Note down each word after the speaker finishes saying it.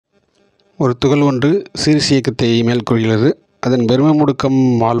ஒரு துகள் ஒன்று சீரிஸ் இயக்கத்தை மேற்கொள்கிறது. அதன் பெரும முடுக்கம்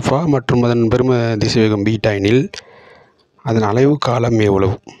ஆல்ஃபா மற்றும் அதன் பெரும திசைவேகம் பீட்டா எனில் அதன் அலைவு காலம்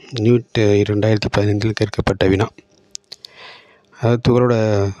எவ்வளவு? நீட் 2015 கேட்கப்பட்ட வினா. அதாவது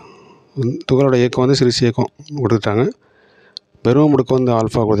துகளோட இயக்கம் வந்து சீரிஸ் இயக்கம் கொடுத்துட்டாங்க. பெரும முடுக்கம் வந்து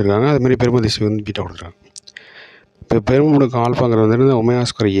ஆல்ஃபா கொடுத்துருக்காங்க. அதுமாதிரி பெரும திசை வந்து பீட்டா கொடுத்துருக்காங்க. இப்போ பெரும முடுக்கம் ஆல்ஃபாங்கிறது வந்து ஒமேகா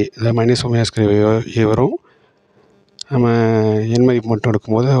ஸ்கொயர் ஏ, அதாவது மைனஸ் ஒமேகா ஸ்கொயர் ஏ வரும். நம்ம எண் மதிப்பு மட்டும்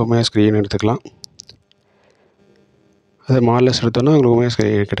எடுக்கும்போது ஒமேகா ஸ்கொயர் ஏன்னு எடுத்துக்கலாம். அதை மாடலஸ் எடுத்தோன்னா உங்களுக்கு ஒமேகா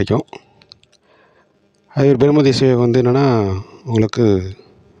ஸ்கொயர் ஏ கிடைக்கும். அது பெரும திசைவேகம் வந்து என்னென்னா உங்களுக்கு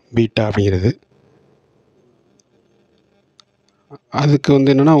பீட்டா அப்படிங்கிறது. அதுக்கு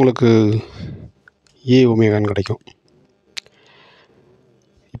வந்து என்னென்னா உங்களுக்கு ஏ ஒமேகான்னு கிடைக்கும்.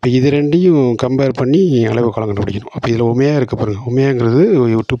 இப்போ இது ரெண்டையும் கம்பேர் பண்ணி அலைவு காலம் கண்டுபிடிக்கணும். அப்போ இதில் ஒமேகா இருக்க பாருங்கள், ஒமேகாங்கிறது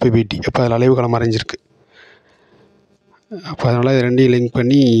 2π/t. அப்போ அதில் அலைவு காலம் மறைஞ்சிருக்கு. அப்போ அதனால் இது ரெண்டையும் லிங்க்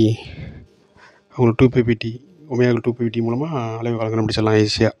பண்ணி உங்களுக்கு 2π/t ஒமேகா 2π/t மூலமாக அலைவு காலம் கண்டுபிடிச்சிடலாம்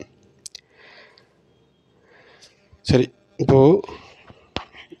ஈஸியாக. சரி, இப்போது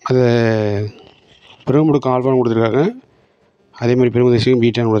அதை பெரும முடுக்கம் ஆல்ஃபான்னு கொடுத்துருக்காங்க. அதேமாதிரி பெரும திசையும்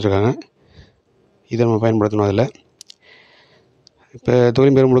பீட்டான்னு கொடுத்துருக்காங்க. இதை நம்ம பயன்படுத்தணும். அதில் இப்போ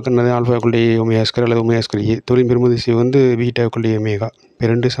தொழில் பெரும முடுக்கம்னது ஆல்ஃபா ஒமேகா ஸ்கொயர் அல்லது ஒமேகா ஸ்கொயர் ஏ. தொழில் பெரும திசை வந்து பீட்டா ஒமேகா. இப்போ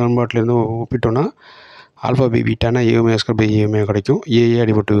ரெண்டு சமன்பாட்டிலேருந்து ஒப்பிட்டோன்னா alpha by பீட்டானா A omega square by A omega கிடைக்கும். ஏஏ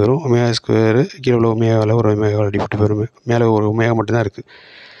அடிபட்டு வரும். ஒமேகா ஸ்கொயர் கீழே உள்ள ஒமேகாவில் ஒரு ஒமேகா அடிபட்டு வரும். மேலே ஒரு ஒமேகா மட்டும்தான் இருக்குது.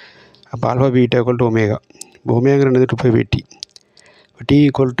 அப்போ ஆல்ஃபா பீட்டா ஒமேகா. இப்போ ஒமேகாங்கிறது 2π/t. டி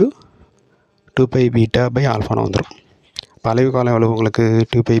 = 2π/β ஆல்ஃபான்னு வந்துடும். இப்போ அலைவு காலம் எவ்வளவு உங்களுக்கு?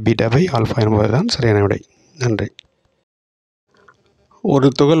 2π/β ஆல்ஃபா என்பது தான் சரியான விடை. நன்றி. ஒரு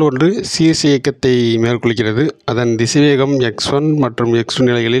துகள் ஒன்று சீரிஸ் இயக்கத்தை மேற்கொள்கிறது. அதன் திசைவேகம் x1 மற்றும் x2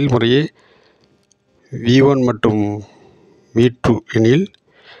 நிலைகளில் முறையே v1 மற்றும் v2 எனில்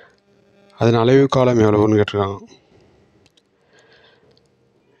அதன் அலைவு காலம் எவ்வளவுன்னு கேட்டிருக்காங்க.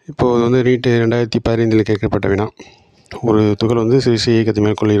 இப்போது வந்து நீட் 2015 கேட்கப்பட்ட வினா. ஒரு துகள் வந்து சீரிஸ் இயக்கத்தை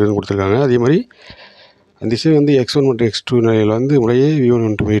மேற்கொள்கிறதுன்னு கொடுத்துருக்காங்க. அதே மாதிரி அந்த திசை வந்து x1 மற்றும் x2 நிலையில் வந்து முறையே v1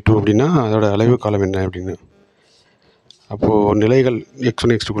 மற்றும் v2 அப்படின்னா அதோட அலைவு காலம் என்ன அப்படின்னு. அப்போது நிலைகள்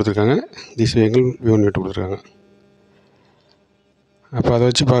x1 x2 கொடுத்துருக்காங்க, திசைவேகங்கள் v1 v2 கொடுத்துருக்காங்க. அப்போ அதை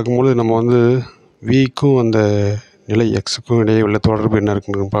வச்சு பார்க்கும்போது நம்ம வந்து விக்கும் அந்த நிலை எக்ஸுக்கும் இடையே உள்ள தொடர்பு என்ன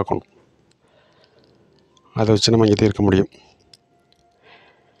இருக்குன்னு பார்க்கணும். அதை வச்சு நம்ம இங்கே தீர்க்க முடியும்.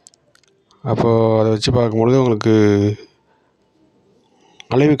 அப்போது அதை வச்சு பார்க்கும்பொழுது உங்களுக்கு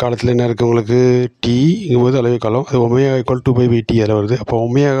அலைவு காலத்தில் என்ன இருக்குது? உங்களுக்கு டீங்கும்போது அலைவு காலம் அது ஒமேகா = 2π/t அதில் வருது. அப்போ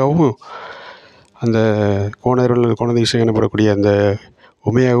ஒமேகாவும் அந்த கோண திசை எனப்படக்கூடிய அந்த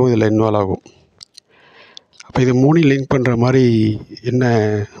ஒமேகாவும் இதில் இன்வால்வ் ஆகும். அப்போ இது மூணையும் லிங்க் பண்ணுற மாதிரி என்ன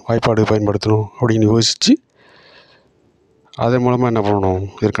வாய்ப்பாடு பயன்படுத்தணும் அப்படின்னு யோசித்து அதன் மூலமாக என்ன பண்ணணும்?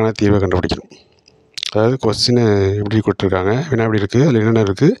 இதற்கான தீர்வை கண்டுபிடிக்கணும். அதாவது கொஸ்டினை எப்படி கொடுத்துருக்காங்க, வினா எப்படி இருக்குது, அதில் என்னென்ன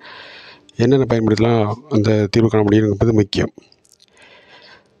இருக்குது, என்னென்ன பயன்படுத்தலாம் அந்த தீர்வு காண முடியும் என்பது முக்கியம்.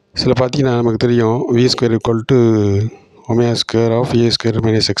 சில பார்த்தீங்கன்னா நமக்கு தெரியும் v² = omega square of a²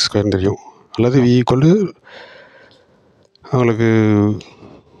 - x² தெரியும். அல்லது v உங்களுக்கு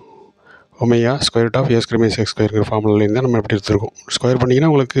omega square of a² - x² ஃபார்முலாலேருந்து தான் நம்ம எப்படி எடுத்துருக்கோம். ஸ்கொயர் பண்ணிங்கன்னா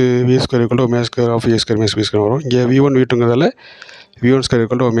உங்களுக்கு v² omega square of a² - b² வரும். இங்கே v1 v2ங்கிறதால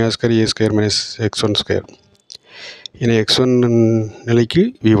v1² omega square a² - x1². ஏன்னா x1 நிலைக்கு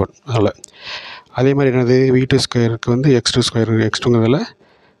v1 அதில். அதே மாதிரி என்னது v2² வந்து x2², x2ங்கிறதால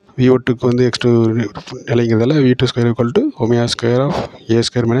v1க்கு வந்து x2 நிலைங்கிறதால v2² omega square of a²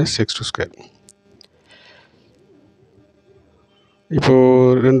 - x2².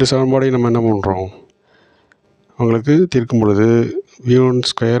 இப்போது ரெண்டு சமன்பாடையும் நம்ம என்ன பண்ணுறோம்? உங்களுக்கு தீர்க்கும் பொழுது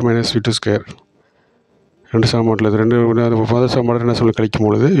v1² - v2² ரெண்டு சமன்பாட்டில் இது ரெண்டு முதல் சமன்பாடு என்ன சொல்லி கழிக்கும்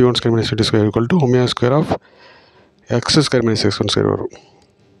பொழுது v1² - v2² omega square of x² - x1² வரும்.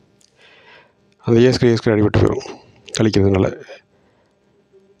 அந்த a² அடிபட்டு வரும் கழிக்கிறதுனால.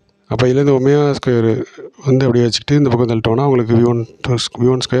 அப்போ இதுலேருந்து ஒமேகா ஸ்கொயர் வந்து அப்படியே வச்சுக்கிட்டு இந்த பக்கம் தள்ளிட்டோம்னா உங்களுக்கு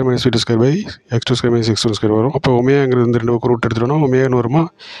v1² - v2² x2² - x1² வரும். அப்போ ஒமேகாங்கிறது இந்த ரெண்டு பக்கம் ரூட் எடுத்துட்டோம்னா ஒமேகான்னு வருமா?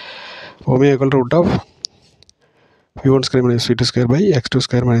 Omega = v1² - v2²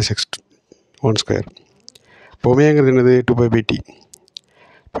 x2² - x1². இப்போ ஒமேகாங்கிறது என்னது? 2π/t.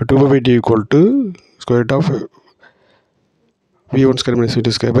 இப்போ 2π/t = v1² -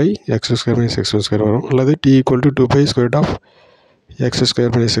 v2² x2² - x1² வரும். அல்லது t = 2π²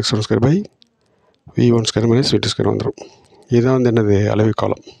 x2² - x1² v1² - v2² வந்துடும். இதுதான் வந்து என்னது? அலைவு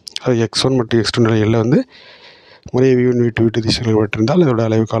காலம். அது x1 மற்றும் x2 நிலைகளில் வந்து முறையே v1 v2 v2 திசைகள் விட்டிருந்தால் அதோட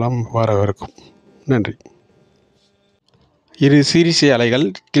அலைவு காலம் வாராக இருக்கும். நன்றி. இரு சீரிஸ் அலைகள்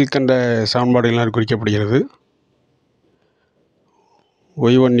கீழ்கண்ட சமன்பாடுகளால் குறிக்கப்படுகிறது.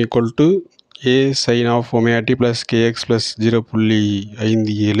 y1 equal to a sin of omega t plus kx plus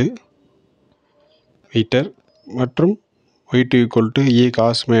 0.57 metre மற்றும் y2 equal to a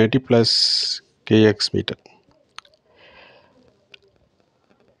cos omega t plus kx metre.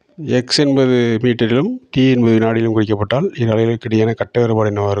 x என்பது மீட்டரிலும் t என்பது வினாடியிலும் குறிக்கப்பட்டால் இரு அலைகளுக்கு இடையான கட்ட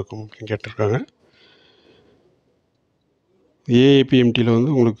வேறுபாடு என்னவாக இருக்கும் கேட்டிருக்காங்க. ஏஏபிஎம்டியில்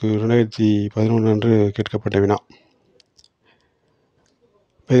வந்து உங்களுக்கு 2011 அன்று கேட்கப்பட்ட வினா.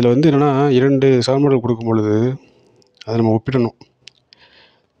 இதில் வந்து என்னென்னா 2 சமன்பாடுகள் கொடுக்கும் பொழுது அதை நம்ம ஒப்பிடணும்.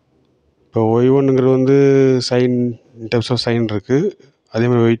 இப்போ y1ங்கிறது வந்து சைன் டெர்ம்ஸ் ஆஃப் சைன் இருக்குது, அதே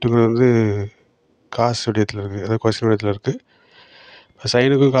மாதிரி y2ங்கிறது வந்து காஸ் வடிவத்தில் இருக்குது, அதாவது கொஸ்டின் வடிவத்தில் இருக்குது. இப்போ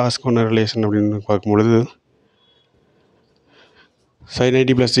சைனுக்கும் காசுக்கும் என்ன ரிலேஷன் அப்படின்னு பார்க்கும்பொழுது sin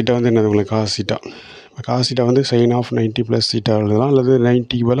 90 ப்ளஸ் தீட்டா வந்து என்னது உங்களுக்கு காஸ் தீட்டா. இப்போ காஸ் தீட்டா வந்து சைன் ஆஃப் 90 ப்ளஸ் தீட்டா எழுதலாம், அல்லது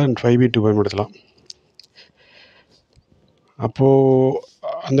 90 பதில் 5/2 பயன்படுத்தலாம். அப்போது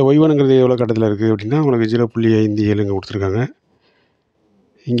அந்த y1ங்கிறது எவ்வளோ கட்டத்தில் இருக்குது அப்படின்னா உங்களுக்கு 0.57 கொடுத்துருக்காங்க.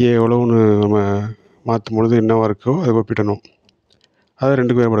 இங்கே எவ்வளோன்னு நம்ம மாற்றும் பொழுது என்னவாக இருக்கோ அதை ஒப்பிடணும். அதை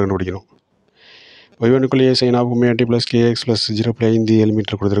 2க்கு வேறுபாடு கண்டுபிடிக்கணும். y1 a sin of omega t plus kx plus 0.57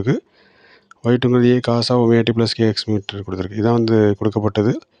 metre கொடுத்துருக்கு. y2ங்கிறது a cos of omega t plus kx metre கொடுத்துருக்கு. இதான் வந்து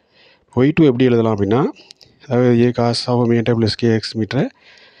கொடுக்கப்பட்டது. y2 எப்படி எழுதலாம் அப்படின்னா, அதாவது a cos of omega t plus kx மீட்டரை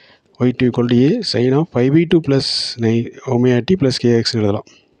y2 equal to a sin of 5/2 plus omega t plus kx எழுதலாம்.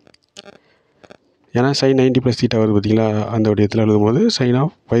 ஏன்னா sin 90 ப்ளஸ் தீட்டா வருது பார்த்தீங்களா, அந்த வடிவத்தில் எழுதும்போது sin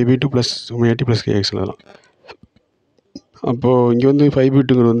of 5/2 plus omega t plus kx எழுதலாம். அப்போது இங்கே வந்து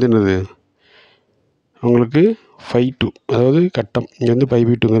 5/2ங்கிறது வந்து என்னது உங்களுக்கு 5/2, அதாவது கட்டம். இங்கே வந்து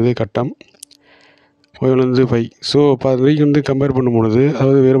 5/2ங்கிறது கட்டம், y1 வந்து 5. ஸோ இப்போ அது வரைக்கும் வந்து கம்பேர் பண்ணும்பொழுது,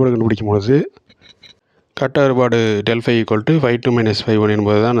 அதாவது வேறுபாடு கண்டுபிடிக்கும் பொழுது கட்ட வேறுபாடு ∆φ ஈக்குவல் டு 5/2 மைனஸ் 5/1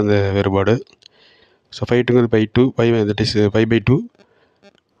 என்பது தான் அந்த வேறுபாடு. So 5/2ங்கிறது 5/2, 5 that is 5/2.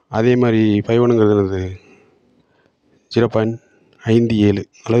 அதே மாதிரி 5/1ங்கிறது என்னது 0.57,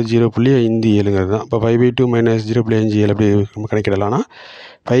 அல்லது 0.57ங்கிறது தான். இப்போ 5/2 மைனஸ் 0.57 அப்படி நம்ம கணக்கிடலாம்னா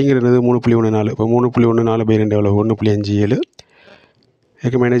 5ங்கிறது 3.14. இப்போ 3.14/2 எவ்வளோ 1.57.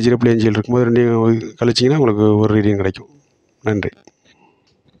 இதுக்கு மைனஸ் 0.57 இருக்கும்போது 2 கழிச்சிங்கன்னா உங்களுக்கு ஒரு ரீடிங் கிடைக்கும். நன்றி.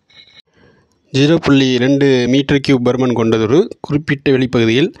 0.2 மீட்டர் கியூப் பருமன் கொண்டதொரு குறிப்பிட்ட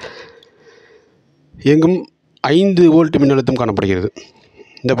வெளிப்பகுதியில் எங்கும் 5 வோல்ட் மின்னழுத்தம் காணப்படுகிறது.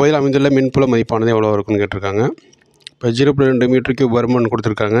 இந்த பகுதியில் அமைந்துள்ள மின்புல மதிப்பானது எவ்வளோ இருக்குன்னு கேட்டிருக்காங்க. இப்போ 0.2 மீட்டர் கியூப் பருமன்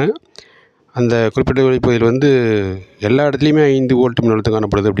கொடுத்துருக்காங்க. அந்த குறிப்பிட்ட வெளிப்பகுதியில் வந்து எல்லா இடத்துலையுமே 5 வோல்ட் மின்னழுத்தம்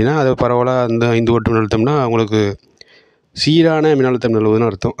காணப்படுது அப்படின்னா அது பரவலாக அந்த 5 வோல்ட் மின்னழுத்தம்னா உங்களுக்கு சீரான மின்னழுத்தம் நிலவுதுன்னு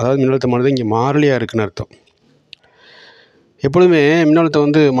அர்த்தம். அதாவது மின்னழுத்தமானது இங்கே மாறிலியாக இருக்குதுன்னு அர்த்தம். எப்பொழுதுமே மின்னழுத்தம்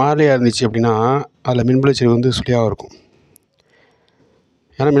வந்து மாறிலியாக இருந்துச்சு அப்படின்னா அதில் மின்புலச்சரிவு வந்து சுழியாக இருக்கும்.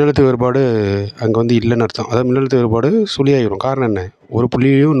 ஏன்னா மின்னழுத்த வேறுபாடு அங்கே வந்து இல்லைன்னு அர்த்தம். அதாவது மின்னழுத்த வேறுபாடு சுழியாகிடும். காரணம் என்ன, ஒரு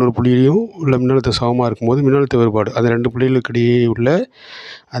புள்ளியிலையும் இன்னொரு புள்ளியிலையும் உள்ள மின்னழுத்த சமமாக இருக்கும்போது மின்னழுத்த வேறுபாடு அந்த 2 புள்ளிகளுக்கு இடையே உள்ள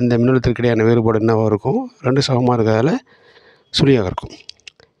அந்த மின்னழுத்தத்துக்கு இடையான வேறுபாடு என்னவாக இருக்கும், 2 சமமாக இருக்கிறதால சுழியாக இருக்கும்.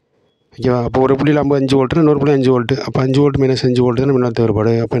 ஓகேவா. அப்போ ஒரு புள்ளியில் 5 வோல்ட்டு, இன்னொரு புள்ளி 5 வோல்ட்டு. அப்போ 5 வோல்ட் மைனஸ் 5 வோல்ட்டு தான் மின்னழுத்த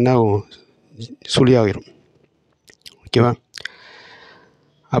வேறுபாடு. அப்போ என்ன ஆகும், சுழியாகிடும். ஓகேவா.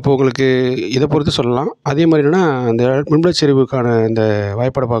 அப்போ உங்களுக்கு இதை பொறுத்து சொல்லலாம். அதே மாதிரி என்னென்னா அந்த மின்புலச்சரிவுக்கான இந்த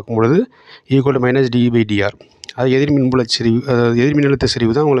வாய்ப்பாடை பார்க்கும்பொழுது ஈக்குவல் டு மைனஸ் dV/dr, அது எதிர் மின்புலச்சரிவு, அதாவது எதிர் மின்னழுத்த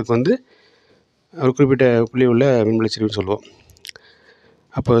சரிவு தான் உங்களுக்கு வந்து ஒரு குறிப்பிட்ட புள்ளி உள்ள மின்புலச்சரிவுன்னு சொல்லுவோம்.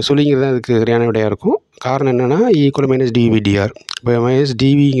 அப்போ சுழிங்கிறது தான் அதுக்கு சரியான விடையாக இருக்கும். காரணம் என்னென்னா ஈக்குவல் மைனஸ் dV/dr. இப்போ மைனஸ்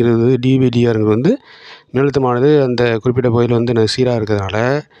dVங்கிறது dV/drங்கிறது வந்து மின்னழுத்தமானது அந்த குறிப்பிட்ட பகுதியில் வந்து சீராக இருக்கிறதுனால,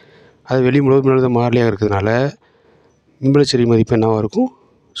 அது வெளி முழுவதும் மின்னழுத்தம் மாறிலியாக இருக்கிறதுனால மின்புலச்சரிவு மதிப்பு என்னவாக இருக்கும்,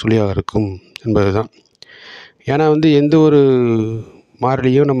 சுழியாக இருக்கும் என்பது தான். ஏன்னா வந்து எந்த ஒரு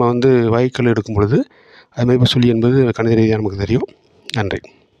மாறிலியும் நம்ம வந்து வாய்க்கல் எடுக்கும் பொழுது அது மதிப்பு சுழி என்பது கணித ரீதியாக நமக்கு தெரியும். நன்றி.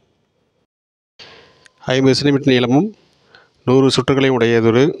 50 சென்டிமீட்டர் நீளமும் 100 சுற்றுகளையும்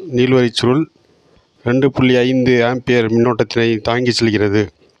உடையதொரு நீள்வரிச் சுருள் 2.5 ஆம்பியர் மின்னோட்டத்தினை தாங்கி செல்கிறது.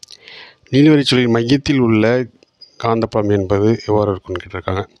 நீள்வரிச் சுருளின் மையத்தில் உள்ள காந்தப்புலம் என்பது எவ்வாறு இருக்குன்னு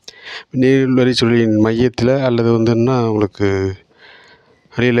கேட்டிருக்காங்க. நீள்வரிச் சுருளின் மையத்தில் அல்லது வந்துன்னா உங்களுக்கு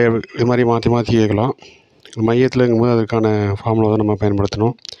அடியில் இது மாதிரி மாற்றி மாற்றி கேட்கலாம். மையத்தில்ங்கும்போது அதுக்கான ஃபார்முலா தான் நம்ம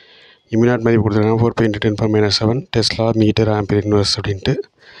பயன்படுத்தணும். இமினாட் மதிப்பு கொடுத்துருக்காங்க 4×10⁻⁷ டெஸ்லா மீட்டர் ஆம்பியர் இன்வெர்ஸ் அப்படின்ட்டு.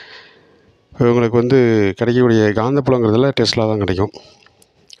 இப்போ உங்களுக்கு வந்து கிடைக்கக்கூடிய காந்தப்புலங்கிறதுல டெஸ்லா தான் கிடைக்கும்.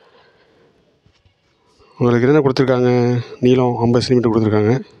 உங்களுக்கு என்னென்ன கொடுத்துருக்காங்க, நீளம் 50 சென்டிமீட்டர்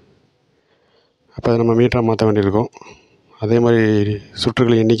கொடுத்துருக்காங்க. அப்போ அதை நம்ம மீட்டராக மாற்ற வேண்டியிருக்கும். அதே மாதிரி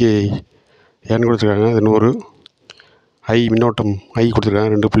சுற்றுகளின் எண்ணிக்கை n கொடுத்துருக்காங்க, அது 100. மின்னோட்டம் I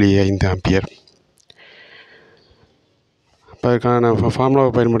கொடுத்துருக்காங்க 2.5 ஆம்பியர். இப்போ அதுக்கான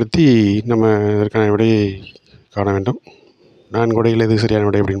ஃபார்முலாவை பயன்படுத்தி நம்ம இதற்கான விடையை காண வேண்டும். 4 விடைகள் எது சரியான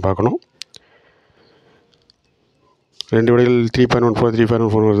விடை அப்படின்னு பார்க்கணும். 2 விடைகள் 3.14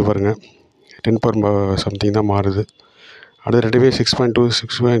 3.14 வருது பாருங்கள். 10 பவர் சம்திங் தான் மாறுது. அடுத்து 2 பேர் 6.2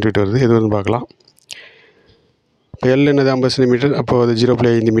 6.8 வருது. எது வந்து பார்க்கலாம். இப்போ எல் என்னது 50 சென்டிமீட்டர், அப்போ அது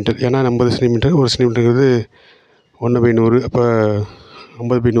 0.5 மீட்டர். ஏன்னா 50 சென்டிமீட்டர், ஒரு சென்டிமீட்டருங்கிறது 1/100. அப்போ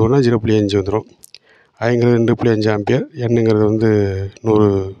 50/100னா 0.5 வந்துடும். ஐங்கிறது 2.5 ஆம்பியர். எண்ணுங்கிறது வந்து 100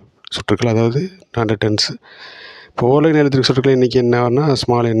 சுற்றுக்கள், அதாவது 100 டன்ஸ். இப்போ ஓரலை நிலத்திற்கு சுற்றுக்கள் எண்ணிக்கை என்ன வரும்னா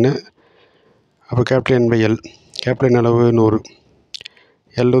ஸ்மால் எண்ணு. அப்போ capital N by L. Capital என் அளவு 100,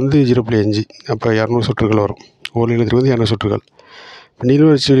 எல் வந்து 0.5, அப்போ 200 சுற்றுகள் வரும். ஓரலை நிலத்திற்கு வந்து 200 சுற்றுகள்.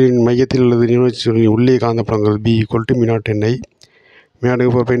 நீர்வீழ்ச்சியின் மையத்தில் உள்ளது நீர்வீழ்ச்சியின் உள்ளே காந்தப்புலங்கிறது B = μ0 NI. μ0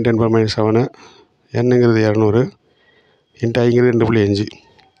 4/10⁻⁷. எண்ணுங்கிறது 200 இன்ட்டு ஐங்கிறது 2.5.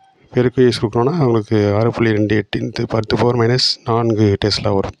 பெருக்கு சுருக்கணும்னா அவங்களுக்கு 6.28 × 10⁻⁴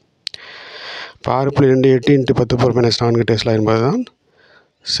 டெஸ்லா வரும். இப்போ 6.28 × 10⁻⁴ டெஸ்லா என்பது தான்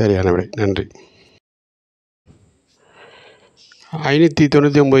சரியான விடை. நன்றி.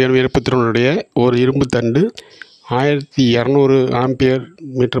 599 எனும் இயற்பித்திறனுடைய ஒரு இரும்பு தண்டு 1200 ஆம்பியர்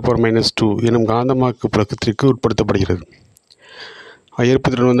m/-2 எனும் காந்தமாக்கு புலத்திற்கு உட்படுத்தப்படுகிறது.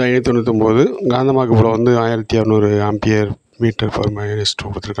 இயற்பித்திறன் வந்து 599, காந்தமாக்கு புலம் வந்து 1200 ஆம்பியர் m/-2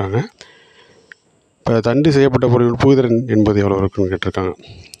 கொடுத்துருக்காங்க. இப்போ தண்டு செய்யப்பட்ட பொருள் புவிதிறன் என்பது எவ்வளோ இருக்குன்னு கேட்டிருக்காங்க.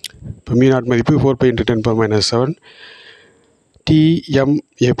 இப்போ μ0 மதிப்பு 4π × 10⁻⁷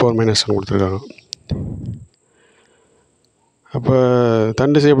 Tm⁴ கொடுத்துருக்காங்க. அப்போ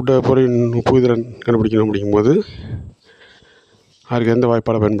தண்டு செய்யப்பட்ட பொருளின் புவிதிறன் கண்டுபிடிக்கணும். அப்படிங்கும்போது அதுக்கு எந்த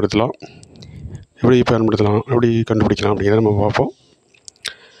வாய்ப்பாடை பயன்படுத்தலாம், எப்படி கண்டுபிடிக்கலாம் அப்படிங்கிறத நம்ம பார்ப்போம்.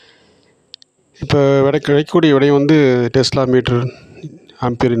 இப்போ கிடைக்கக்கூடிய விடை வந்து டெஸ்லா மீட்டர்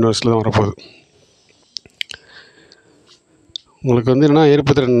ஆம்பியர் இன்வெர்ஸில் தான் வரப்போகுது. உங்களுக்கு வந்து என்னென்னா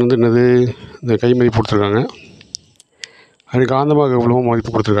ஏற்புத்திறன் வந்து என்னது, இந்த கை மதிப்பு கொடுத்துருக்காங்க. அது காந்தமாக எவ்வளோ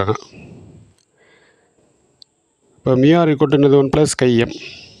மதிப்பு கொடுத்துருக்காங்க. இப்போ μr = என்னது 1 + κm.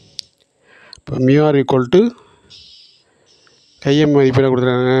 இப்போ μr = கைஎம் மதிப்பு என்ன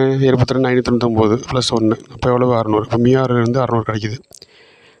கொடுத்துருக்காங்க, ஏற்புத்திறன் 599 + 1, அப்போ எவ்வளவு 600. இப்போ μr இருந்து 600 கிடைக்குது.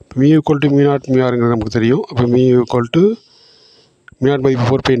 இப்போ μ = μ0 μrங்கிறது நமக்கு தெரியும். அப்போ μ = μ0 மதிப்பு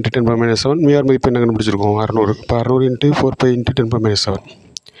 4π × 10⁻⁷. μr மதிப்பு என்ன கண்டுபிடிச்சிருக்கோம் 600. இப்போ 600 × 4π × 10⁻⁷.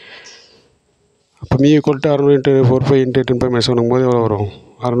 அப்போ μ = 600 × 4π × 10⁻⁷ போது எவ்வளோ வரும்,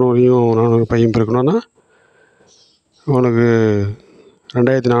 600யும் 400 பையும் பெருக்கணும்னா உங்களுக்கு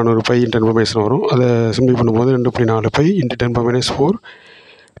 2400 π × 10⁻⁷ வரும். அதை சிம்பிள் பண்ணும்போது 2.4 π × 10⁻⁴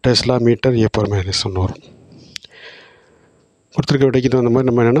 டெஸ்லா மீட்டர் A⁻⁻1 வரும். கொடுத்துருக்க விடைக்கு தகுந்த மாதிரி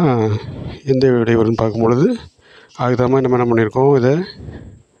நம்ம என்னென்னா எந்த விடை வரும்னு பார்க்கும்பொழுது அதுக்கு தகுந்த மாதிரி நம்ம என்ன பண்ணியிருக்கோம், இதை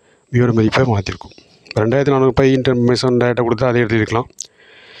மியோட மதிப்பை மாற்றிருக்கோம். 2400 π × 10⁻⁷ டேட்டா கொடுத்தா அதே எழுதியிருக்கலாம்.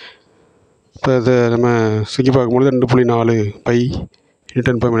 இப்போ இதை நம்ம சுற்றி பார்க்கும்பொழுது 2.4 π ×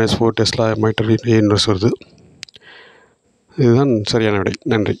 10⁻⁴ டெஸ்லா மீட்டர் A⁻⁴ வருது. இதுதான் சரியான விடை.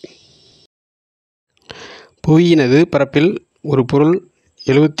 நன்றி. புவியினது பரப்பில் ஒரு பொருள்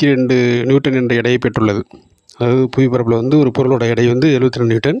 72 நியூட்டன் என்ற எடையை பெற்றுள்ளது. அதாவது புவி பரப்பில் வந்து ஒரு பொருளோட எடை வந்து 72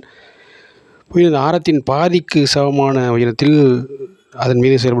 நியூட்டன். புவியின் ஆரத்தின் பாதிக்கு சமமான உயரத்தில் அதன்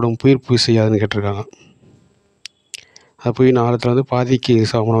மீது செயல்படும் புவியீர்ப்பு விசை அதுன்னு கேட்டிருக்காங்க. அது புவியின் ஆரத்தில் வந்து பாதிக்கு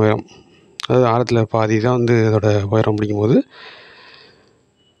சமமான உயரம், அதாவது ஆரத்தில் பாதி தான் வந்து அதோட உயரம். அப்படிங்கும்போது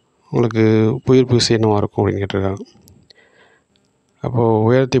உங்களுக்கு புவியீர்ப்பு விசை என்னவாக இருக்கும் அப்படின்னு கேட்டிருக்காங்க. அப்போது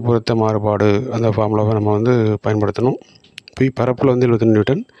உயரத்தை பொறுத்த மாறுபாடு அந்த ஃபார்முலாவை நம்ம வந்து பயன்படுத்தணும். புவி பரப்பில் வந்து 72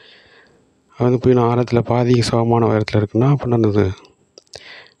 நியூட்டன், அது வந்து புவியின் ஆரத்தில் பாதிக்கு சமமான உயரத்தில் இருக்குன்னா அப்படின்னா அந்த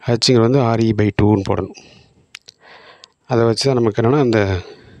ஹச்சுங்கிறது வந்து RE/2ன்னு போடணும். அதை வச்சு தான் நமக்கு என்னென்னா அந்த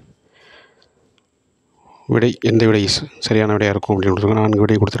விடை எந்த விடை சரியான விடையாக இருக்கும் அப்படின்னு கொடுத்துருக்காங்க. 4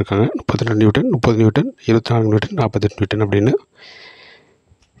 விடை கொடுத்துருக்காங்க. 32 நியூட்டன், 30 நியூட்டன், 24 நியூட்டன், 48 நியூட்டன் அப்படின்னு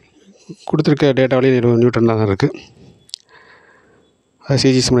கொடுத்துருக்க டேட்டாவிலேயே 20 நியூட்டன் தான் இருக்குது. அது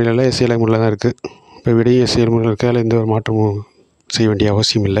சிஜிஎஸ் முறையில் இல்லை, எஸ்ஏஎல் முறையில் தான் இருக்குது. இப்போ விடையும் எஸ்ஏஎல் முறையில் இருக்கிறதால எந்த ஒரு மாற்றமும் செய்ய வேண்டிய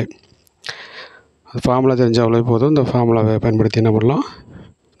அவசியம் இல்லை. அது ஃபார்முலா தெரிஞ்சாலே போதும். இந்த ஃபார்முலாவை பயன்படுத்தி என்ன பண்ணலாம்,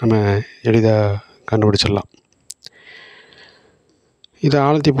 நம்ம எளிதாக கண்டுபிடிச்சிடலாம். இதை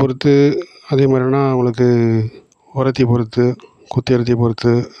ஆழத்தை பொறுத்து அதே மாதிரினா உங்களுக்கு உரத்தை பொறுத்து குத்தியரத்தை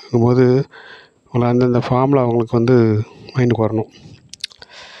பொறுத்துங்கும்போது உங்களை அந்தந்த ஃபார்முலா அவங்களுக்கு வந்து மைண்டுக்கு வரணும்.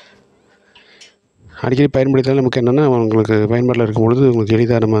 அடிக்கடி பயன்படுத்தினாலும் நமக்கு என்னென்னா உங்களுக்கு பயன்பாட்டில் இருக்கும்பொழுது உங்களுக்கு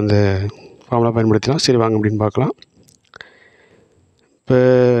எளிதாக நம்ம அந்த ஃபார்முலா பயன்படுத்தலாம். சரி வாங்க அப்படின்னு பார்க்கலாம். இப்போ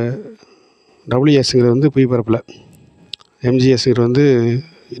WSங்கிறது வந்து புவி பரப்பில், MGSங்கிறது வந்து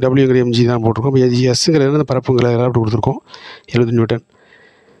டபிள்யூங்கிற எம்ஜி தான் போட்டிருக்கோம். இப்போ எஸ்ங்கிறது அந்த பரப்புங்கிற அப்படி கொடுத்துருக்கோம் 70 நியூட்டன்.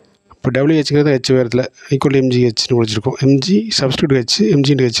 இப்போ WHங்கிறது ஹெச் உயரத்தில் = MGHன்னு முடிச்சிருக்கோம். MG substitute H, MG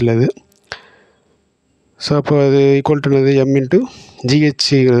 × H இல்லை அது. ஸோ அப்போ அது ஈக்குவல் டு என்னது எம் இன்ட்டு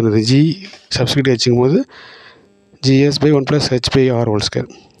ஜிஹெச்ங்கிறது ஜி சப்ஸ்கிரிப்ட் ஹெச்சுங்கும் போது GS by 1 + h by R whole square.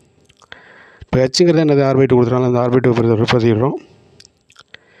 இப்போ ஹெச்சுங்கிறது என்னது ஆர்/2 கொடுத்துருவாங்க, அந்த ஆர்/2 பிரதிடுறோம்.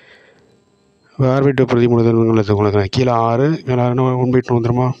 ஆர்/2 பிரதி முழுது உங்களுக்கு கீழே 6 மேலே 6 1/2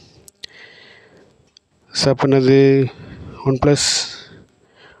 வந்துடுமா. ஸோ அப்போ என்னது 1 +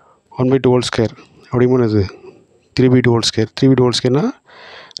 1/2 ஹோல் ஸ்கொயர் அப்படிங்கும்போது அது 3/2 ஹோல் ஸ்கொயர். 3/2 ஹோல் ஸ்கொயர்னா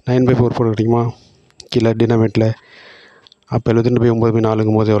 9/4 போட கிடைக்குமா கீழே டினாமேட்டில். அப்போ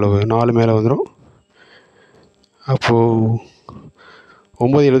 72/9/4ங்கும் போது எவ்வளவு 4 மேலே வந்துடும். அப்போது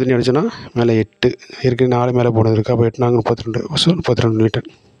 9 72 அடிச்சோன்னா மேலே 8 ஏற்கனவே 4 மேலே போனது இருக்குது. அப்போ 8 4 32. So 32 Newton.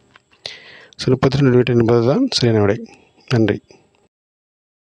 ஸோ 32 நியூட்டன் என்பது தான் சரியான விடை. நன்றி.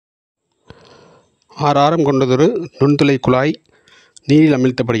 6 ஆரம் கொண்டதொரு நுண்துளை குழாய் நீரில்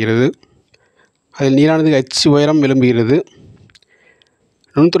அமிழ்த்தப்படுகிறது. அதில் நீரானது h உயரம் எழும்புகிறது.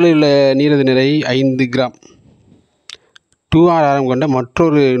 நுண்துளையில் உள்ள நீரது நிறை 5 கிராம். 2r ஆரம் கொண்ட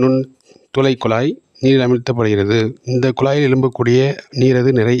மற்றொரு நுண்துளை குழாய் நீரில் அமிழ்த்தப்படுகிறது. இந்த குழாயில் எழும்பக்கூடிய நீரது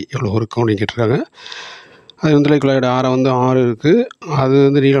நிறை எவ்வளோ இருக்கும் அப்படின்னு கேட்டிருக்காங்க. அது நுண்துளை குழாயோட ஆரம் வந்து 6 இருக்குது. அது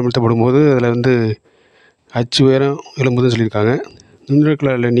வந்து நீரில் அமிழ்த்தப்படும் போது அதில் h உயரம் எழும்புதுன்னு சொல்லியிருக்காங்க. நுண்துளை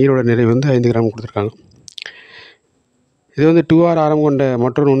குழாயில் நீரோட நிறை 5 கிராம் கொடுத்துருக்காங்க. இது 2r ஆரம் கொண்ட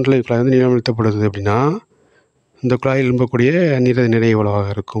மற்றொரு நுண்துளை குழாய் நீரில் அமிழ்த்தப்படுது அப்படின்னா இந்த குழாயில் எழும்பக்கூடிய நீரது நிறை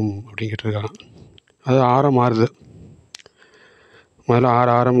எவ்வளவாக இருக்கும் அப்படின்னு கேட்டிருக்காங்க. அது ஆரம் மாறுது. முதல்ல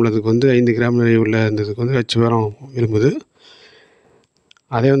 6 ஆரம் உள்ளதுக்கு 5 கிராம் நிறை உள்ள இருந்ததுக்கு h உயரம் எழும்புது.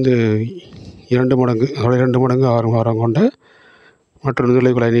 அதே 2 மடங்கு 2 மடங்கு 6 ஆரம் கொண்ட மற்ற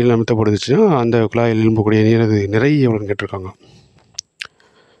நுண்துளை குழாய் நீரில் அமிழ்த்தப்படுதுச்சுன்னா அந்த குழாயில் எழும்பக்கூடிய நீரது நிறை எவ்வளோன்னு கேட்டிருக்காங்க.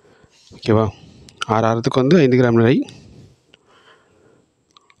 ஓகேவா. 6 ஆரத்துக்கு 5 கிராம் நிறை.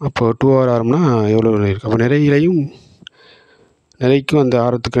 அப்போது 2r ஆரம்னா எவ்வளோ நிறை இருக்குது. அப்போ நிறைக்கும் அந்த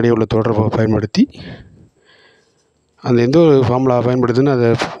ஆரத்துக்கு இடையே உள்ள தொடர்பை பயன்படுத்தி அந்த எந்த ஒரு ஃபார்முலா பயன்படுத்துன்னு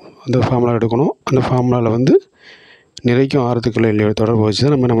அந்த ஃபார்முலா எடுக்கணும். அந்த ஃபார்முலாவில் நிறைக்கும் ஆரத்துக்குள்ள தொடர்பு வச்சு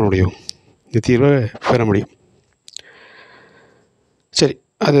தான் நம்ம என்ன பண்ண முடியும், இந்த தீர்வை பெற முடியும். சரி,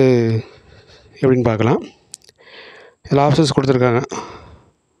 அது எப்படின்னு பார்க்கலாம். இதில் ஆப்ஷன்ஸ் கொடுத்துருக்காங்க.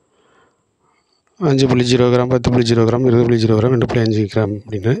 5.0 கிராம், 10.0 கிராம், 20.0 கிராம், 2.5 கிராம்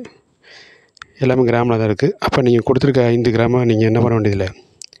அப்படின்னு எல்லாமே கிராமில் தான் இருக்குது. அப்போ நீங்கள் கொடுத்துருக்க 5 கிராமை நீங்கள் என்ன பண்ண வேண்டியதில்லை,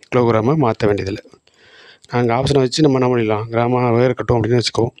 கிலோகிராமை மாற்ற வேண்டியதில்லை. நாங்கள் ஆப்ஷனை வச்சு நம்ம என்ன பண்ணிடலாம், கிராமாக இருக்கட்டும் அப்படின்னு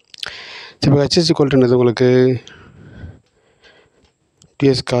வச்சுக்குவோம். இப்போ ஹெச்எஸ் ஈக்குவல் உங்களுக்கு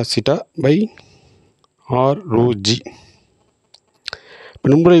PS cos θ பை r/ρg. இப்போ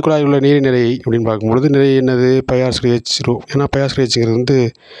நுண்துளை குழாயில் உள்ள நீரின் நிறை அப்படின்னு பார்க்கும்பொழுது நிறை என்னது πr²h. ஏன்னா πr²hங்கிறது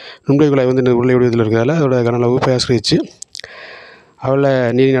நுண்துளை குழாய் உருளை வடிவத்தில் இருக்கிறதால அதோட கன அளவு πr²h. அதில்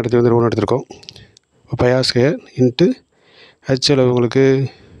நீரின் அடர்த்தி ரோன்னு எடுத்திருக்கோம். இப்போ πr² இன்ட்டு h அளவு உங்களுக்கு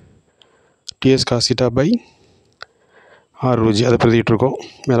PS cos θ பை r/ρg அதை பிரதிக்கிட்டுருக்கோம்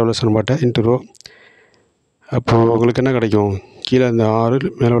மேலே உள்ள சமன்பாட்டை இன்ட்டு ரோ. அப்போது உங்களுக்கு என்ன கிடைக்கும், கீழே அந்த 6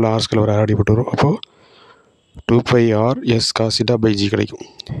 மேலே உள்ள r² ஒரு அடிப்பட்டு வரும். அப்போது 2πr s cos θ by g கிடைக்கும்.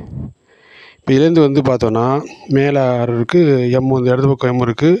 இப்போ இதுலேருந்து பார்த்தோன்னா மேலே 6 இருக்குது, எம் இடது பக்கம் எம்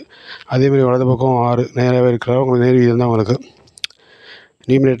இருக்குது, அதேமாதிரி வலது பக்கம் 6 நேராகவே இருக்கிறா உங்களுக்கு நேர் வீதம் தான் உங்களுக்கு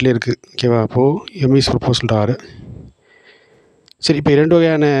நியூமினேட்லேயே இருக்குது. ஓகேவா. அப்போது எம் இஸ் ப்ரொபோஷனல் டு 6. சரி, இப்போ 2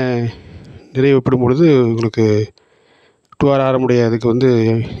 வகையான நிறைவு ஒப்பிடும் பொழுது உங்களுக்கு 2r ஆரமுடைய அதுக்கு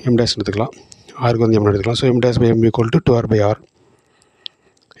எம் டேஷ் எடுத்துக்கலாம், ஆருக்கு எம் எடுத்துக்கலாம். So M dash by M equal to 2r by R.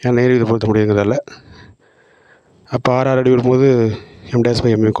 ஏன் நேர் வீதம் பொருத்த முடியுங்கிறதால. அப்போ 6 அடி வரும்போது M dash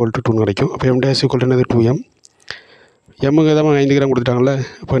by M equal to 2 கிடைக்கும். அப்போ எம் டேஷ் ஈக்குவல் டு என்னது 2m. எம்முக்கு தான் 5 கிராம் கொடுத்துட்டாங்களே.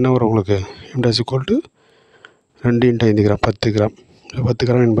 அப்போ என்ன வரும் உங்களுக்கு, M dash equal to 2 × 5 gram 10 gram. 10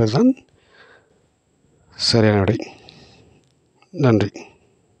 gram என்பது தான் சரியான விடை. நன்றி.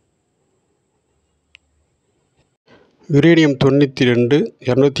 யுரேனியம் 92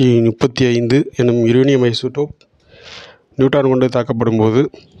 235 எனும் யுரேனியம் ஐசோடோப் நியூட்ரான் கொண்டு தாக்கப்படும் போது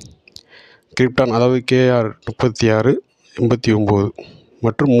கிரிப்டான் அதாவது KR 36 89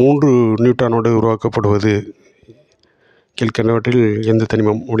 மற்றும் 3 நியூட்ரானோடு உருவாக்கப்படுவது கீழ்கண்டவற்றில் எந்த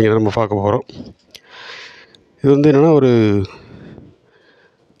தனிமம் அப்படிங்கிறத நம்ம பார்க்க போகிறோம். இது என்னென்னா ஒரு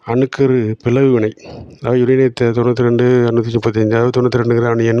அணுக்கரு பிளவு வினை. அதாவது யுரேனியத்தை 92 235 அதாவது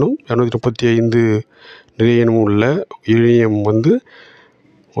 92 அணு எண்ணும் 235 நிறை எண்ணும் உள்ள யுரேனியம்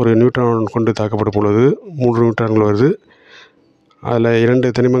ஒரு நியூட்ரான் கொண்டு தாக்கப்படும் பொழுது 3 நியூட்ரான்கள் வருது. அதில் 2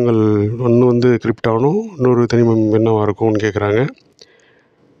 தனிமங்கள், ஒன்று கிரிப்டானும் இன்னொரு தனிமம் என்னவாக இருக்கும்னு கேட்குறாங்க.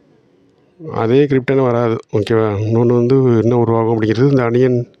 அதே கிரிப்டானே வராது. ஓகேவா. இன்னொன்று என்ன உருவாகும் அப்படிங்கிறது இந்த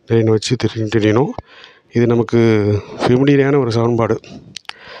அணியன் நிலையை வச்சு தெரியணும். இது நமக்கு ஃபெமிலியரான ஒரு சமன்பாடு.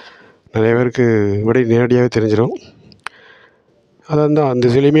 நிறைய பேருக்கு விடை நேரடியாகவே தெரிஞ்சிடும். அதான் தான் அந்த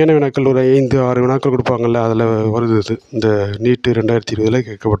எளிமையான வினாக்கள் ஒரு 5-6 வினாக்கள் கொடுப்பாங்கள்ல, அதில் வருது இது. இந்த நீட்டு 2020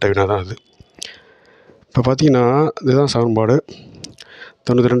 கேட்கப்பட்ட வினா தான் அது. இப்போ பார்த்தீங்கன்னா இதுதான் சமன்பாடு.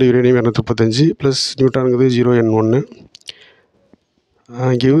 92 யுரேனியம் 235 ப்ளஸ் நியூட்டானுங்கிறது 0n1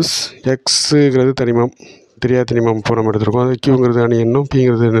 கிவ்ஸ் எக்ஸுங்கிறது தனிமம், தெரியாத தனிமம் இப்போ நம்ம எடுத்திருக்கோம். அது கியூங்கிறது அணி எண்ணும்,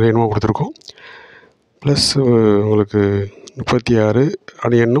 பிங்கிறது நிறை எண்ணும் கொடுத்துருக்கோம். ப்ளஸ் உங்களுக்கு 36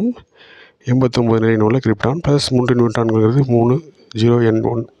 அணி எண்ணும் 89 நிறை எண்ணும் கிரிப்டான் ப்ளஸ் 3 நியூட்டான்கிறது 3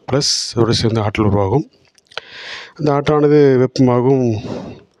 0n1 ப்ளஸ் அதோடு சேர்ந்து ஆற்றல் உருவாகும். அந்த ஆற்றானது வெப்பமாகவும்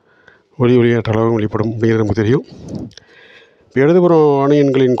ஒளியேற்ற அளவும் வெளிப்படும் அப்படிங்கிறது நமக்கு தெரியும். இப்போ இடதுபுறம் அணு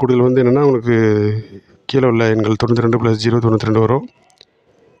எண்களின் கூடுதல் வந்து என்னென்னா, உங்களுக்கு கீழே உள்ள எண்கள் 92 + 0 92 வரும்.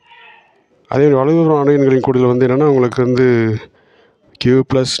 அதே மாதிரி வலதுபுறம் அணு எண்களின் கூடுதல் வந்து என்னென்னா, உங்களுக்கு வந்து Q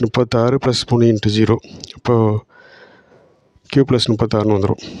 + 36 + 3 × 0. இப்போது Q + 36ன்னு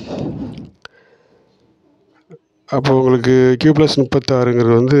வந்துடும். அப்போது உங்களுக்கு Q +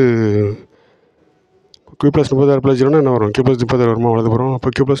 36ங்கிறது வந்து Q + 36 + 0னா என்ன வரும்? Q + 36 வருமா வலதுபுறம்? அப்போ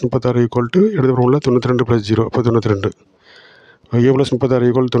Q + 36 = இடதுபுறம் உள்ள 92 + 0, அப்போ 92. Q + 36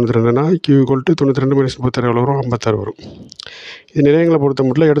 = 92னா Q = 92 - 36 எவ்வளோ வரும்? 56 வரும். இது நிலையங்களை பொறுத்த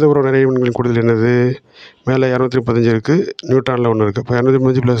மட்டும் இடதுபுறம் நிறைய எண்களின் கூடுதல் என்னது? மேலே 235 இருக்குது, நியூட்டானில் 1 இருக்குது. இப்போ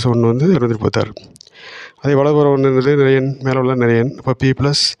 235 + 1 வந்து 236. அதே வலதுபுறம் ஒன்று என்னது? நிறைய எண், மேலே உள்ள நிறைய எண். அப்போ P +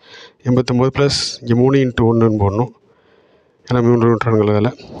 89 + இங்கே 3 × 1ன்னு போடணும், ஏன்னா 3 நியூட்டான்கள்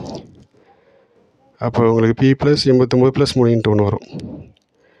அதில். அப்போ உங்களுக்கு P + 89 + 3 × 1 வரும்.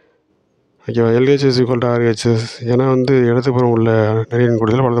 ஓகேவா? LHS = RHS, ஏன்னா வந்து இடதுபுறம் உள்ள நிறைய எண்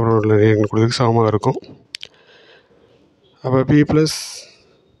கூடுதல் வலதுபுறம் உள்ள நிறைய எண் கூடுதலுக்கு சமமாக இருக்கும். அப்போ P +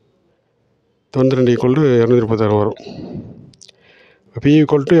 92 = 236 வரும். P =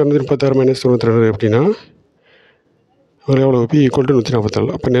 236 - 92 எப்படின்னா ஒரு எவ்வளோ? P = 144.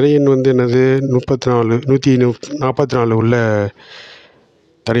 அப்போ நிறைய எண் வந்து என்னது? 144 உள்ள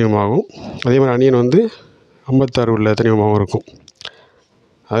தனிமமாகும். அதே மாதிரி அணியன் வந்து 56 உள்ள தனிமமாகவும் இருக்கும்.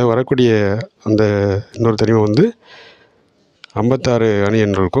 அது வரக்கூடிய அந்த இன்னொரு தனிமம் வந்து 56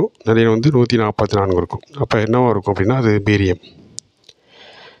 அணியன் இருக்கும், நிறைய வந்து 144 இருக்கும். அப்போ என்னவாக இருக்கும் அப்படின்னா அது பேரியம்.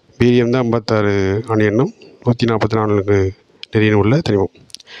 பேரியம் தான் 56 அணியன்னும் 144 நிறைய உள்ள தனிமம்.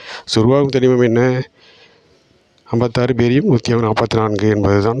 உருவாகும் தனிமம் என்ன? 56 பேரியம் 144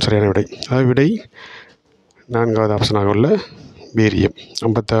 என்பது தான் சரியான விடை. அதாவது விடை 4வது ஆப்ஷனாக உள்ள பேரியம்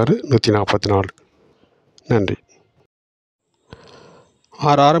 56 144. நன்றி.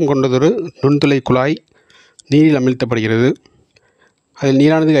 6 ஆரம் கொண்டதொரு நுண்துளை குழாய் நீரில் அமிழ்த்தப்படுகிறது. அதில்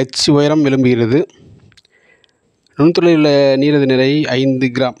நீரானது H உயரம் எழும்புகிறது. நுண்துளையில் உள்ள நீரது நிறை 5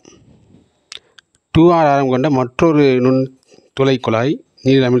 கிராம். 2R ஆரம் கொண்ட மற்றொரு நுண்துளை குழாய்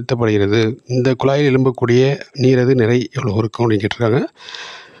நீரில் அமிழ்த்தப்படுகிறது. இந்த குழாயில் எழும்பக்கூடிய நீரது நிறை எவ்வளோ இருக்கும் அப்படின்னு கேட்டிருக்காங்க.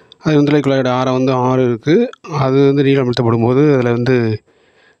 அது நுண்துளை குழாயோட ஆரம் வந்து 6 இருக்குது. அது வந்து நீரில் அமிழ்த்தப்படும் போது அதில் வந்து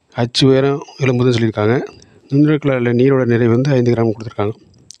H உயரம் எழும்புதுன்னு சொல்லியிருக்காங்க. நுண்துளை குழாயில் நீரோட நிறை வந்து 5 கிராம் கொடுத்துருக்காங்க.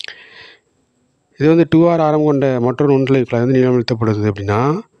 இது வந்து 2R ஆரம் கொண்ட மற்றொரு நுண்துளை குழாய் வந்து நீரில் அமிழ்த்தப்படுது அப்படின்னா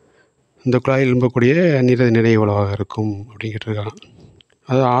இந்த குழாயில் எழும்பக்கூடிய நீரது நிறை எவ்வளவாக இருக்கும் அப்படின்னு கேட்டிருக்காங்க.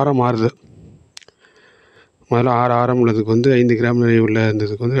 அது ஆரம் மாறுது. முதல்ல 6 ஆரம் உள்ளதுக்கு வந்து 5 கிராம் நிறை உள்ள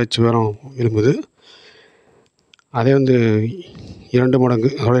இதுக்கு வந்து H உயரம் எழும்புது. அதே வந்து 2 மடங்கு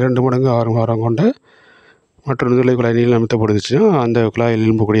 2 மடங்கு ஆரம் கொண்ட மற்ற நுண்துளை குழாய் நீரில் அமிழ்த்தப்படுதுச்சுன்னா அந்த குழாயில்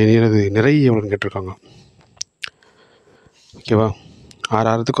எழும்பக்கூடிய நீரது நிறை எவ்வளோன்னு கேட்டிருக்காங்க. ஓகேவா? 6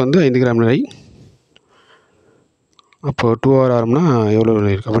 ஆரத்துக்கு வந்து 5 கிராம் நிறை. அப்போது 2R ஆரம்னா எவ்வளோ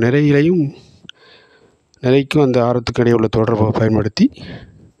நிறை இருக்குது? அப்போ நிறைக்கும் அந்த ஆரத்துக்கு இடையே உள்ள தொடர்பை பயன்படுத்தி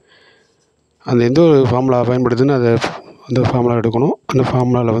அந்த எந்த ஒரு ஃபார்முலா பயன்படுத்துன்னு அந்த ஃபார்முலா எடுக்கணும். அந்த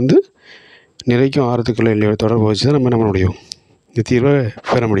ஃபார்முலாவில் வந்து நிறைக்கும் ஆரத்துக்குள்ள தொடர்பு வச்சு தான் நம்ம என்ன பண்ண முடியும்? இந்த தீர்வை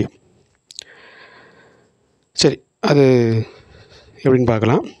பெற முடியும். சரி, அது எப்படின்னு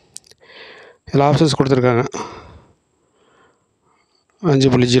பார்க்கலாம். இதில் ஆப்ஷன்ஸ் கொடுத்துருக்காங்க.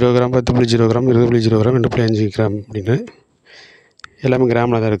 5.0 கிராம், 10.0 கிராம், 20.0 கிராம், 2.5 கிராம் அப்படின்னு எல்லாமே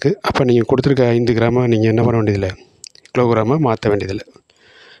கிராமில் தான் இருக்குது. அப்போ நீங்கள் கொடுத்துருக்க 5 கிராமை நீங்கள் என்ன பண்ண வேண்டியதில்லை, கிலோகிராமை மாற்ற வேண்டியதில்லை.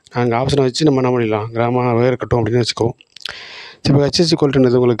 நாங்கள் ஆப்ஷனை வச்சு நம்ம என்ன பண்ணிடலாம், கிராமாகவே இருக்கட்டும் அப்படின்னு வச்சுக்குவோம். சரி, இப்போ HH =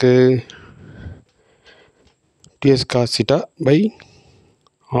 உங்களுக்கு TS cos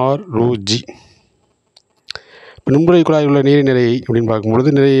θ/R ρg. இப்போ நுண்துளை குழாயில் உள்ள நீரின் நிறை அப்படின்னு பார்க்கும்பொழுது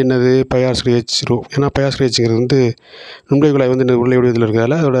நிறை என்னது? πr²h ρ. ஏன்னா πr²hங்கிறது வந்து நுண்துளை குழாய் வந்து உருளை வடிவத்தில்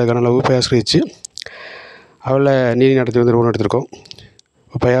இருக்கிறதால அதோட கன அளவு πr²h. அதில் நீரின் அடர்த்தி வந்து ரோன்னு எடுத்திருக்கோம்.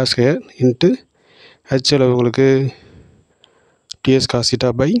 இப்போ πr² × H அளவு உங்களுக்கு TS cos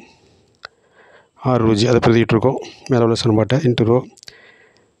θ/R ρg. அதை பிரதிக்கிட்டு மேலே உள்ள சமன்பாட்டை × ρ.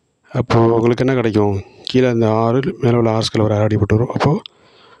 அப்போது உங்களுக்கு என்ன கிடைக்கும்? கீழே அந்த 6 மேலே உள்ள r² ஒரு அடிப்பட்டு வரும். அப்போது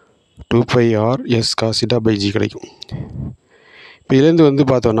 2πr s cos θ/g கிடைக்கும். இப்போ இதுலேருந்து வந்து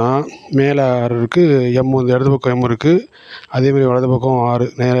பார்த்தோன்னா மேலே 6 இருக்குது, எம் வந்து இடது பக்கம் எம் இருக்குது, அதேமாதிரி வலது பக்கம் 6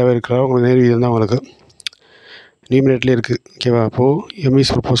 நேராகவே இருக்கிற உங்களுக்கு நேர் வீதம் தான் உங்களுக்கு நியூமினேட்லேயே இருக்குது. ஓகேவா? அப்போது எம்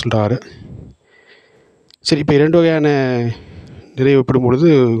இஸ் ப்ரொபோஷனல் டு 6. சரி, இப்போ 2 வகையான நிறையை ஒப்பிடும் பொழுது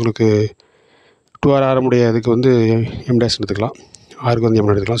உங்களுக்கு 2r ஆரமுடைய அதுக்கு வந்து எம் டேஷ் எடுத்துக்கலாம், ஆருக்கு வந்து எம்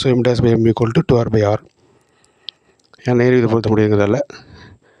எடுத்துக்கலாம். So M dash by M equal to 2r/r. ஏன் நேர் விகிதம் பொருத்த முடியுங்கிறதால.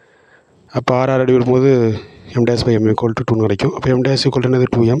 அப்போ ஆர் அடி வரும்போது M dash by M equal to 2 கிடைக்கும். அப்போ எம் டேஷ் ஈக்குவல் டு என்னது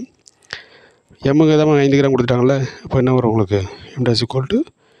 2m. எம்முக்கு தான் 5 கிராம் கொடுத்துட்டாங்கல்ல. அப்போ என்ன வரும் உங்களுக்கு? M dash equal to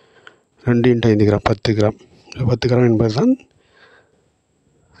 2 × 5 gram, 10 gram. 10 gram என்பது தான்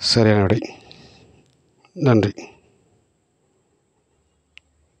சரியான விடை. நன்றி.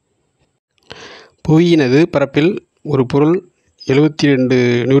 புவியினது பரப்பில் ஒரு பொருள் 72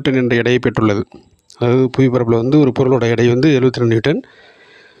 நியூட்டன் என்ற எடையை பெற்றுள்ளது. அதாவது புவி பரப்பில் வந்து ஒரு பொருளோட எடை வந்து 72 நியூட்டன்.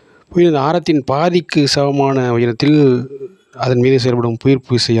 புவியினது ஆரத்தின் பாதிக்கு சமமான உயரத்தில் அதன் மீது செயல்படும்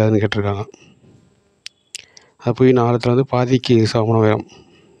புவியீர்ப்பு விசை யாதுன்னு கேட்டிருக்காங்க. அது புவியின் ஆரத்தில் வந்து பாதிக்கு சமமான உயரம்,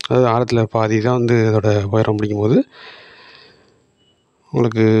 அதாவது ஆரத்தில் பாதி தான் வந்து அதோட உயரம் அப்படிங்கும்போது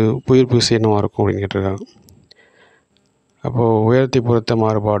உங்களுக்கு புவியீர்ப்பு விசை என்னவாக இருக்கும் அப்படின்னு கேட்டிருக்காங்க. அப்போது உயரத்தை பொறுத்த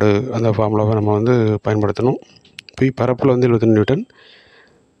மாறுபாடு அந்த ஃபார்முலாவை நம்ம வந்து பயன்படுத்தணும். புவி பரப்பில் வந்து 72 நியூட்டன்,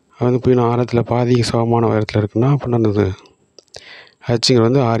 அது வந்து புவியின் ஆரத்தில் பாதிக்கு சமமான உயரத்தில் இருக்குன்னா அப்படின்னா அந்த ஹச்சுங்கிறது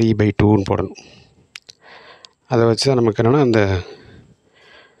வந்து RE/2ன்னு போடணும். அதை வச்சு தான் நமக்கு என்னென்னா அந்த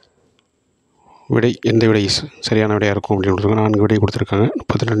விடை எந்த விடை சரியான விடையாக இருக்கும் அப்படின்னு கொடுத்துருக்காங்க. 4 விடை கொடுத்துருக்காங்க.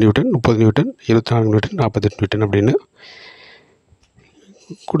 32 நியூட்டன், 30 நியூட்டன், 24 நியூட்டன், 48 நியூட்டன் அப்படின்னு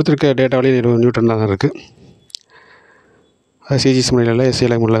கொடுத்துருக்க டேட்டாவிலேயே 20 நியூட்டன் தான் இருக்குது. அது சிஜிஎஸ் முறையில் இல்லை,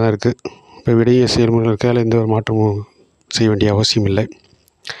 எஸ்ஏஎல்ஐ முறையில் தான் இருக்குது. இப்போ விடையும் எஸ்ஏஎல் முறையில் இருக்கால எந்த ஒரு மாற்றமும் செய்ய வேண்டிய அவசியம் இல்லை.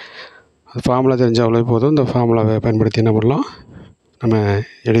 அது ஃபார்முலா தெரிஞ்சாலே போதும். இந்த ஃபார்முலாவை பயன்படுத்தி என்ன பண்ணலாம், நம்ம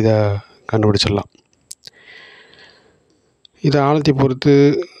எளிதாக கண்டுபிடிச்சிடலாம். இது ஆழத்தை பொறுத்து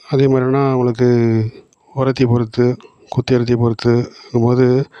அதே மாதிரினா உங்களுக்கு உரத்தை பொறுத்து குத்தியரத்தை பொறுத்து இருக்கும்போது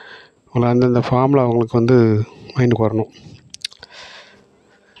உங்களை அந்தந்த ஃபார்முலா அவங்களுக்கு வந்து மைண்டுக்கு வரணும்.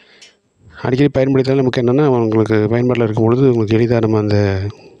 அடிக்கடி பயன்படுத்தினாலும் நமக்கு என்னென்னா உங்களுக்கு பயன்பாட்டில் இருக்கும் பொழுது உங்களுக்கு எளிதாக நம்ம அந்த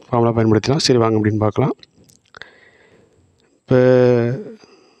ஃபார்முலா பயன்படுத்தலாம். சரி வாங்க அப்படின்னு பார்க்கலாம். இப்போ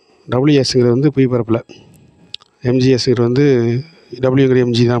டபிள்யூஎஸ்ங்கிறது வந்து புவி பரப்பில், எம்ஜிஎஸ்ங்கிறது வந்து டபிள்யூங்கிற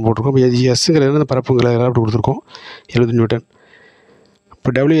எம்ஜி தான் போட்டிருக்கோம். இப்போ எஸ்ங்கிறது அந்த பரப்புங்கிற எல்லாம் அப்படி கொடுத்துருக்கோம் 70 நியூட்டன். இப்போ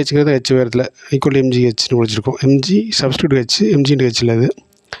டபிள்யூஹெச்ங்கிறது ஹெச் உயரத்தில் ஈக்குவல் எம்ஜிஹெச்னு முடிச்சிருக்கோம். எம்ஜி சப்ஸ்டியூட் ஹெச், எம்ஜின்ட்டு ஹெச் இல்லை அது.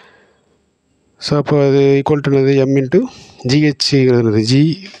 ஸோ அப்போ அது ஈக்குவல் டு என்னது எம் இன்ட்டு ஜிஹெச்ங்கிறது ஜி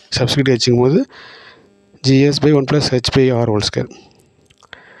சப்ஸ்டியூட் ஹெச்சுங்கும் போது ஜிஎஸ் பை 1 + h/r².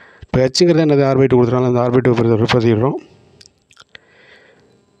 இப்போ ஹெச்சுங்கிறது என்னது R/2 கொடுத்துருவாங்க. அந்த R/2 பிரதிடுறோம்.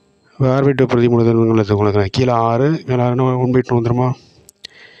 R/2 பிரதி முழுது உங்களுக்கு கீழே 6 மேலே 6 1/2 வந்துடுமா?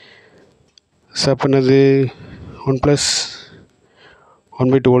 ஸோ அப்போ என்னது 1 +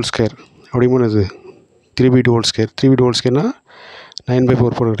 1/2² அப்படிங்கும்போது அது 3/2². 3/2²னா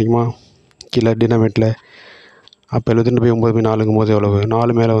 9/4 போட கிடைக்குமா கீழே டினாமேட்டில்? அப்போ 72/9/4ங்கும்போது எவ்வளவு?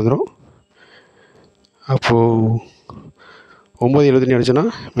 4 மேலே வந்துடும். அப்போது 9 72 அடிச்சோன்னா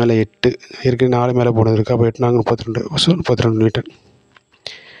மேலே 8, ஏற்கனவே 4 மேலே போனது இருக்குது. அப்போ 8 4 32. So 32 Newton.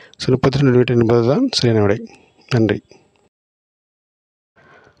 ஸோ 32 நியூட்டன் என்பது தான் சரியான விடை. நன்றி.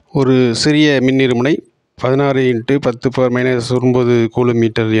 ஒரு சிறிய மின் இருமுனை 16 × 10⁻⁹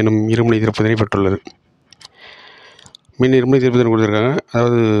 கூலோமீட்டர் எனும் இருமுனை திருப்புதனை பெற்றுள்ளது. மின் இருமுனை திருப்புதனை கொடுத்துருக்காங்க,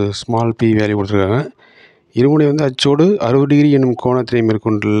 அதாவது ஸ்மால் பி வேல்யூ கொடுத்துருக்காங்க. இருமுனை வந்து அச்சோடு 60 டிகிரி எனும் கோணத்தினை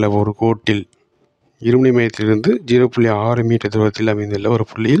மேற்கொண்டுள்ள ஒரு கோட்டில் இருமுனை மையத்திலிருந்து 0.6 மீட்டர் தூரத்தில் அமைந்துள்ள ஒரு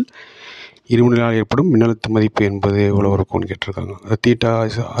புள்ளியில் இருமுனையால் ஏற்படும் மின்னழுத்த மதிப்பு என்பது எவ்வளோ இருக்கும்னு கேட்டிருக்காங்க. அது தீட்டா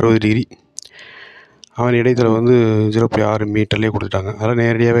 60 டிகிரி. அவன் இடைத்தளம் வந்து 0.6 மீட்டர்லேயே கொடுத்துட்டாங்க. அதெல்லாம்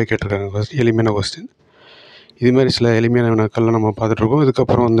நேரடியாகவே கேட்டிருக்காங்க. ஃபஸ்ட் எளிமையான கொஸ்டின். இதுமாதிரி சில எளிமையான வினாக்கள்லாம் நம்ம பார்த்துட்ருக்கோம்.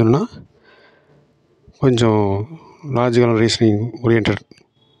 இதுக்கப்புறம் வந்துன்னா கொஞ்சம் லாஜிக்கல் ரீசனிங் ஓரியன்ட்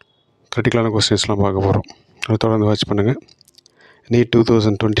கிரிட்டிக்கலான கொஸ்டின்ஸ்லாம் பார்க்க போகிறோம். அதை தொடர்ந்து வாட்ச் பண்ணுங்கள். நீட்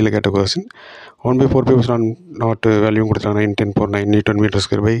 2020 கேட்ட கொஸ்டின் 1/4 நாட் வேல்யூ கொடுத்தாங்க 9 × 10⁻9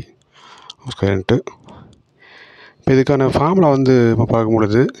 Nm²/2. இப்போ இதுக்கான ஃபார்முலா வந்து நம்ம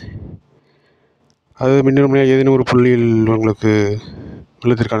பார்க்கும்பொழுது அது மின்னிருமுனையாக ஏதேனும் ஒரு புள்ளியில் உங்களுக்கு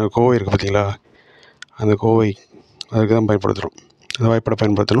வெள்ளத்திற்கான கோவை இருக்குது பார்த்தீங்களா, அந்த கோவை அதுக்கு தான் பயன்படுத்துகிறோம். அந்த வாய்ப்பாடை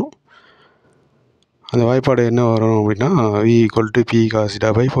பயன்படுத்தணும். அந்த வாய்ப்பாடு என்ன வரும் அப்படின்னா V = P cos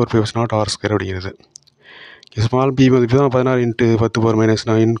θ/4 π/0 r² அப்படிங்கிறது. ஸ்மால் பி மதிப்பு தான் 16 ×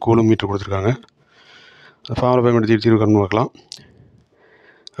 10⁻⁹ கூலோமீட்டர் கொடுத்துருக்காங்க. அந்த ஃபார்முலா பயன்படுத்தி தீர்வு கண்டு பார்க்கலாம்.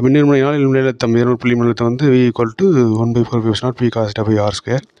 மின்னிருமுனையினால் மின்னழுத்தம் ஏதேனும் புள்ளி மின்னழுத்தம் வந்து V = 1/4 π/0 P cos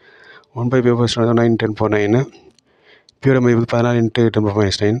θ/r². 1/4 9 × 10⁻9. பியோட மதிப்பு 16 ×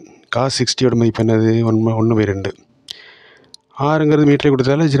 10⁻9. cos 60 மதிப்பு என்னது 1/2. ஆறுங்கிறது மீட்டரே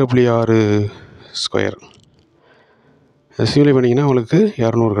கொடுத்தால 0.6 ஸ்கொயர். சிம்ப்ளை பண்ணிங்கன்னா உங்களுக்கு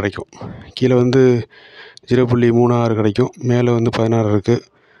 200 கிடைக்கும். கீழே வந்து 0.36 கிடைக்கும். மேலே வந்து 16 இருக்குது.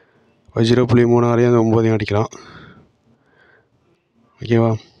 0.36 அந்த 9 அடிக்கலாம்.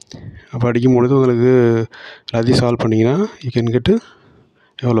 ஓகேவா? அப்போ அடிக்கும் பொழுது உங்களுக்கு எல்லாத்தையும் சால்வ் பண்ணிங்கன்னா யூ கேன் கெட்டு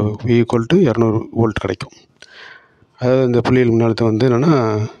எவ்வளோ V = 200 வோல்ட் கிடைக்கும். அதாவது இந்த புள்ளியில் மின்னழுத்தம் வந்து என்னென்னா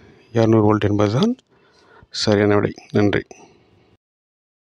 200 வோல்ட் என்பது தான் சரியான விடை. நன்றி.